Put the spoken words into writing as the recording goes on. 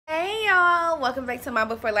welcome back to My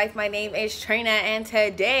Before Life. My name is Trina, and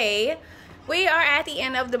today we are at the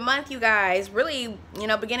end of the month, you guys. Really,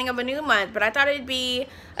 beginning of a new month, but I thought it'd be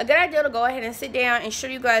a good idea to go ahead and sit down and show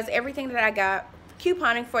you guys everything that I got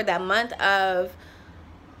couponing for that month of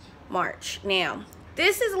March. Now,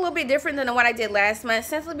 this is a little bit different than what I did last month,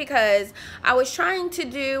 simply because I was trying to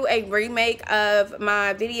do a remake of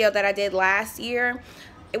my video that I did last year.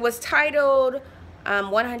 It was titled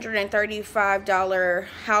 $135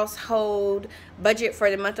 household budget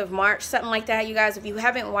for the month of March, something like that. You guys, if you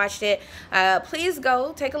haven't watched it, please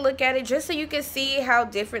go take a look at it just so you can see how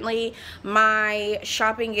differently my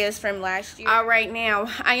shopping is from last year. All right, now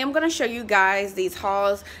I am going to show you guys these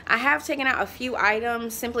hauls. I have taken out a few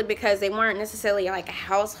items simply because they weren't necessarily like a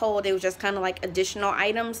household. It was just kind of like additional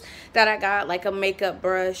items that I got, like a makeup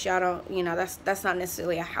brush. Y'all don't, that's not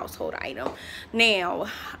necessarily a household item. Now,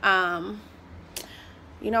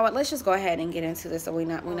 you know what? Let's just go ahead and get into this so we're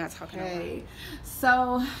not talking about it.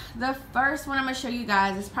 So the first one I'm gonna show you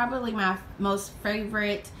guys is probably my most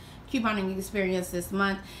favorite couponing experience this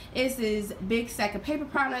month. Is this big stack of paper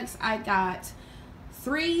products. I got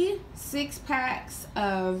 3 6-packs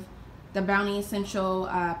of the Bounty Essential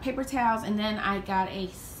paper towels, and then I got a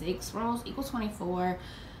 6 rolls equal 24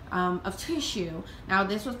 of tissue. Now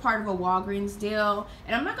this was part of a Walgreens deal,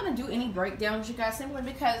 and I'm not gonna do any breakdowns, you guys, simply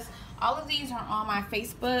because all of these are on my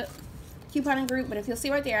Facebook couponing group. But if you'll see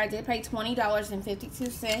right there, I did pay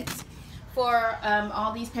 $20.52 for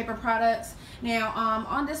all these paper products. Now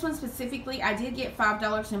on this one specifically, I did get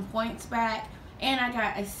 $5 in points back, and I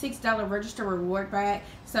got a $6 register reward back.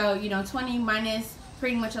 So 20 minus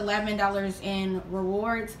pretty much $11 in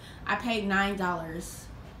rewards. I paid $9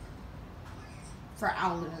 for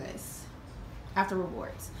all of this after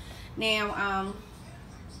rewards. Now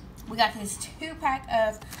we got this 2-pack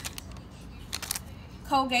of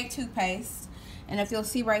Colgate toothpaste, and if you'll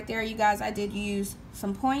see right there, you guys, I did use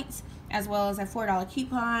some points as well as a $4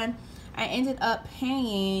 coupon. I ended up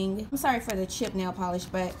paying, I'm sorry for the chip nail polish,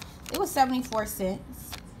 but it was 74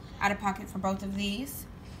 cents out of pocket for both of these.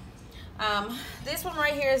 This one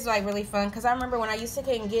right here is like really fun because I remember when I used to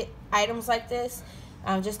get items like this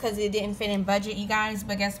just because it didn't fit in budget, you guys.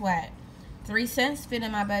 But guess what? 3 cents fit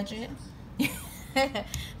in my budget.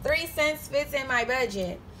 3 cents fits in my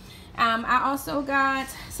budget. I also got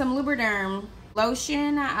some Lubriderm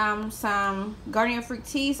lotion, some Garnier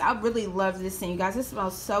Fructis. I really love this thing, you guys. This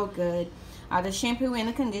smells so good. The shampoo and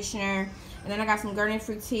the conditioner. And then I got some Garnier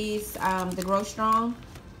Fructis, the Grow Strong.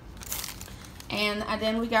 And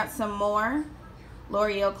then we got some more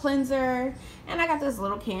L'Oreal cleanser. And I got this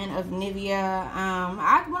little can of Nivea.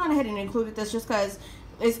 I went on ahead and included this just because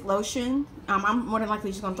it's lotion. I'm more than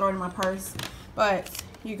likely just going to throw it in my purse. But,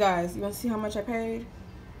 you guys, you want to see how much I paid?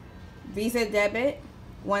 Visa debit,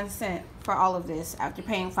 1 cent for all of this after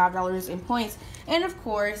paying $5 in points. And of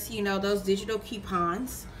course, those digital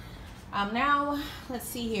coupons. Now, let's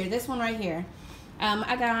see here. This one right here.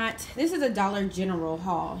 This is a Dollar General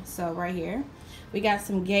haul. So right here, we got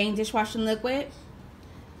some Gain dishwashing liquid,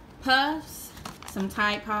 puffs, some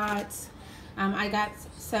Tide Pods. I got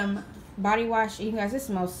some body wash. You guys, this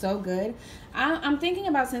smells so good. I'm thinking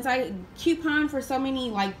about, since I coupon for so many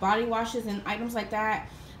like body washes and items like that,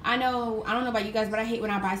 I don't know about you guys, but I hate when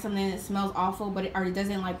I buy something that smells awful but it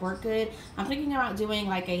doesn't like work good. I'm thinking about doing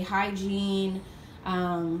like a hygiene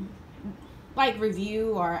like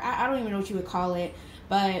review, or I don't even know what you would call it,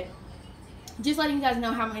 but just letting you guys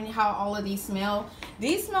know how all of these smell.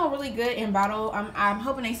 These smell really good in bottle. I'm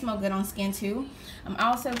hoping they smell good on skin too. I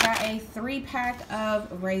also got a 3-pack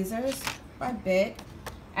of razors by Bic,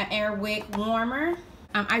 an Airwick warmer.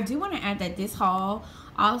 I do want to add that this haul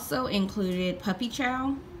also included puppy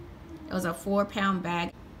chow. It was a 4-pound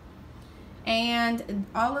bag. And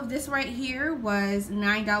all of this right here was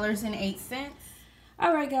 $9.08.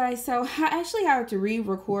 Alright guys, so I actually have to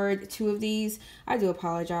re-record 2 of these. I do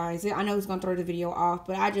apologize. I know it's going to throw the video off,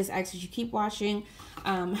 but I just ask that you keep watching.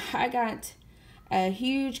 I got a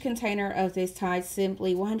huge container of this Tide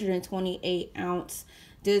Simply 128-ounce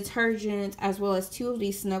detergent, as well as 2 of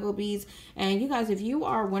these Snuggle Beads. And you guys, if you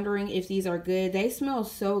are wondering if these are good, they smell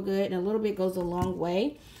so good, and a little bit goes a long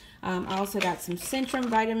way. I also got some Centrum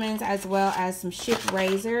vitamins as well as some Schick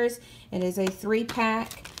razors. It is a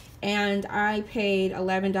 3-pack, and I paid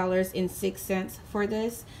 $11.06 for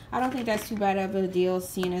this. I don't think that's too bad of a deal,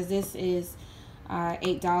 seeing as this is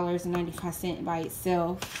 $8.95 by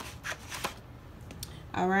itself.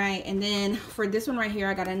 Alright, and then for this one right here,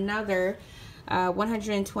 I got another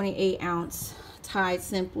 128-ounce Tide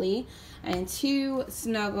Simply and 2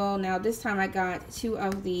 Snuggle. Now this time I got 2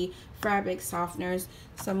 of the fabric softeners,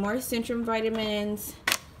 some more Centrum vitamins,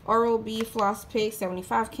 Oral-B Floss Pick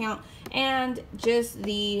 75 count, and just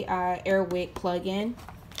the Airwick plug-in.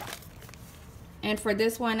 And for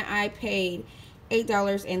this one, I paid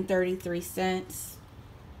 $8.33.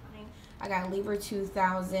 I got a Lever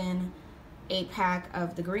 2000 8-pack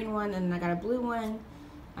of the green one, and then I got a blue one.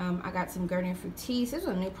 I got some Garnier Fructis. This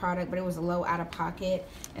was a new product, but it was a low out of pocket.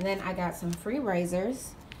 And then I got some free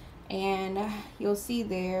razors, and you'll see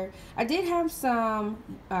there I did have some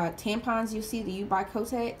tampons. You see the You by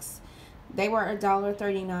Kotex. They were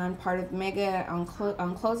 $1.39, part of Mega on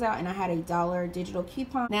closeout, and I had a $1 digital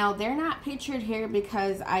coupon. Now, they're not pictured here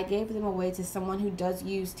because I gave them away to someone who does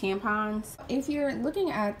use tampons. If you're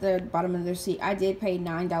looking at the bottom of the receipt, I did pay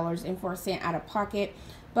 $9.04 out of pocket.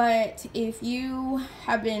 But if you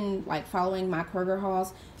have been like following my Kroger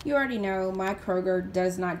hauls, you already know my Kroger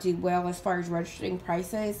does not do well as far as registering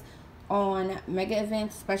prices on mega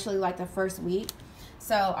events, especially like the first week.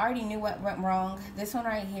 So I already knew what went wrong. This one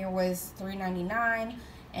right here was $3.99,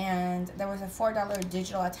 and there was a $4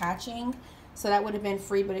 digital attaching, so that would have been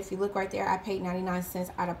free. But if you look right there, I paid 99 cents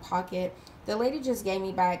out of pocket. The lady just gave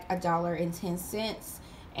me back $1.10,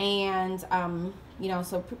 and you know,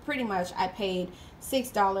 so pretty much I paid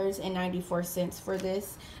 $6.94 for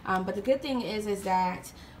this. But the good thing is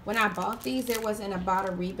that when I bought these, there was an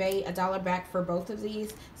Ibotta rebate, $1 back for both of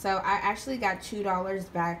these. So I actually got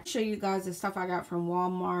 $2 back. I'll show you guys the stuff I got from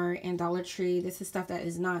Walmart and Dollar Tree. This is stuff that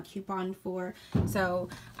is not couponed for. So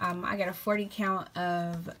I got a 40 count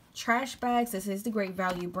of trash bags. This is the Great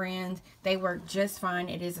Value brand. They work just fine.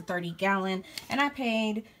 It is a 30-gallon, and I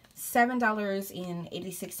paid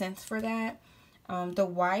 $7.86 for that. The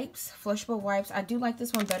wipes, flushable wipes, I do like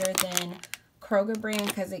this one better than Kroger brand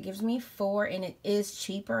because it gives me 4 and it is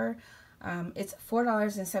cheaper. It's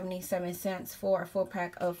 $4.77 for a full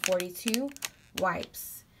pack of 42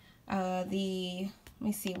 wipes. Let me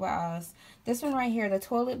see what else. This one right here, the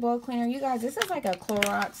toilet bowl cleaner. You guys, this is like a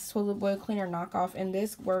Clorox toilet bowl cleaner knockoff, and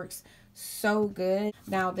this works so good.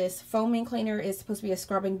 Now this foaming cleaner is supposed to be a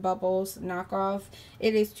scrubbing bubbles knockoff.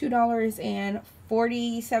 It is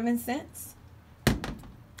 $2.47.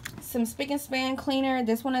 Some Spick and Span cleaner.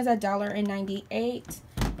 This one is $1.98,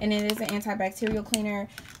 and it is an antibacterial cleaner,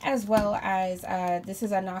 as well as this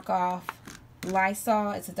is a knockoff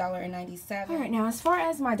Lysol. It's $1.97. All right, now as far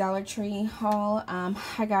as my Dollar Tree haul,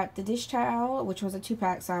 I got the dish towel, which was a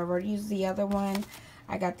 2-pack, so I already used the other one.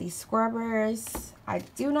 I got these scrubbers. I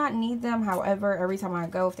do not need them. However, every time I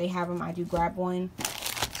go, if they have them, I do grab one.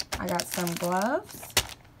 I got some gloves.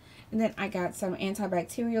 And then I got some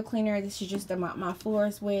antibacterial cleaner. This is just to mop my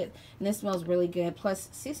floors with. And this smells really good. Plus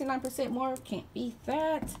 69% more. Can't beat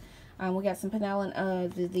that. We got some Penellan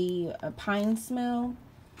of the pine smell.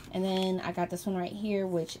 And then I got this one right here,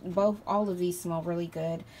 which all of these smell really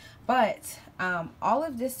good. But all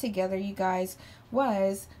of this together, you guys,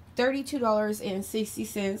 was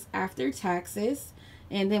 $32.60 after taxes.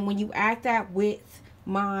 And then when you add that with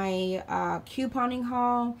my couponing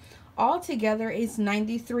haul, all together is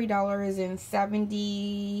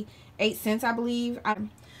 $93.78, I believe.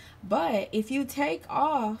 But if you take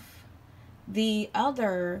off the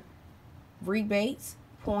other rebates,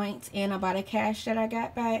 points, and Ibotta cash that I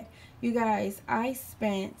got back, you guys, I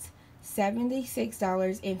spent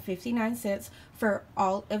 $76.59 for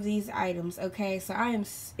all of these items. Okay, so I am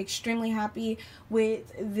extremely happy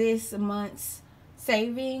with this month's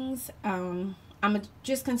savings. I'm gonna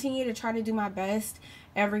just continue to try to do my best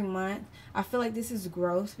every month. I feel like this is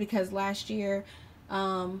growth because last year,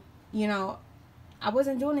 you know, I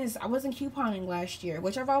wasn't doing this. I wasn't couponing last year,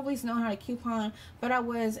 which I've always known how to coupon, but I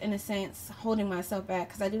was, in a sense, holding myself back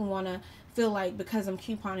because I didn't want to feel like because I'm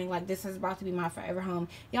couponing, like this is about to be my forever home.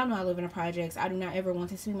 Y'all know I live in the projects. I do not ever want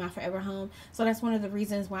this to be my forever home. So that's one of the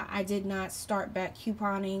reasons why I did not start back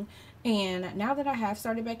couponing. And now that I have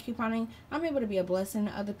started back couponing, I'm able to be a blessing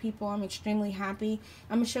to other people. I'm extremely happy.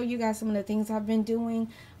 I'm going to show you guys some of the things I've been doing.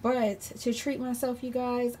 But to treat myself, you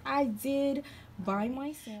guys, I did buy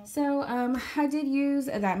myself. So I did use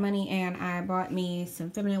that money and I bought me some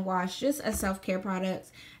feminine wash, just a self-care product.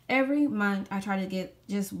 Every month I try to get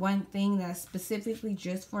just one thing that's specifically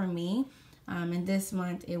just for me. And this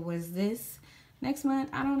month it was this. Next month,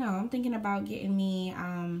 I don't know. I'm thinking about getting me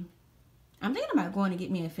I'm thinking about going to get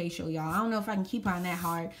me a facial, y'all. I don't know if I can coupon that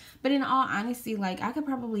hard. But in all honesty, like, I could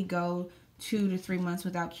probably go 2 to 3 months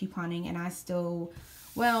without couponing and I still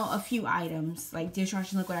well, a few items like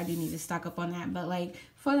dishwashing liquid. I do need to stock up on that, but like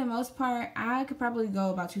for the most part, I could probably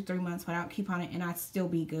go about 2-3 months without couponing and I'd still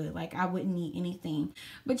be good. Like I wouldn't need anything.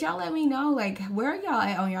 But y'all let me know, like, where are y'all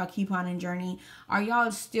at on y'all couponing journey? Are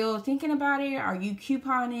y'all still thinking about it? Are you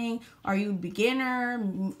couponing? Are you a beginner?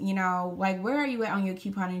 You know, like, where are you at on your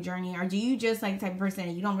couponing journey? Or do you just like the type of person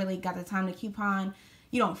that you don't really got the time to coupon?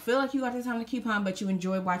 You don't feel like you got the time to coupon, but you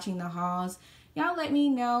enjoy watching the hauls? Y'all let me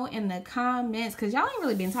know in the comments, because y'all ain't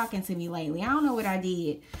really been talking to me lately. I don't know what I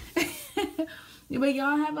did. But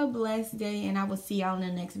y'all have a blessed day, and I will see y'all in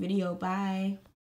the next video. Bye.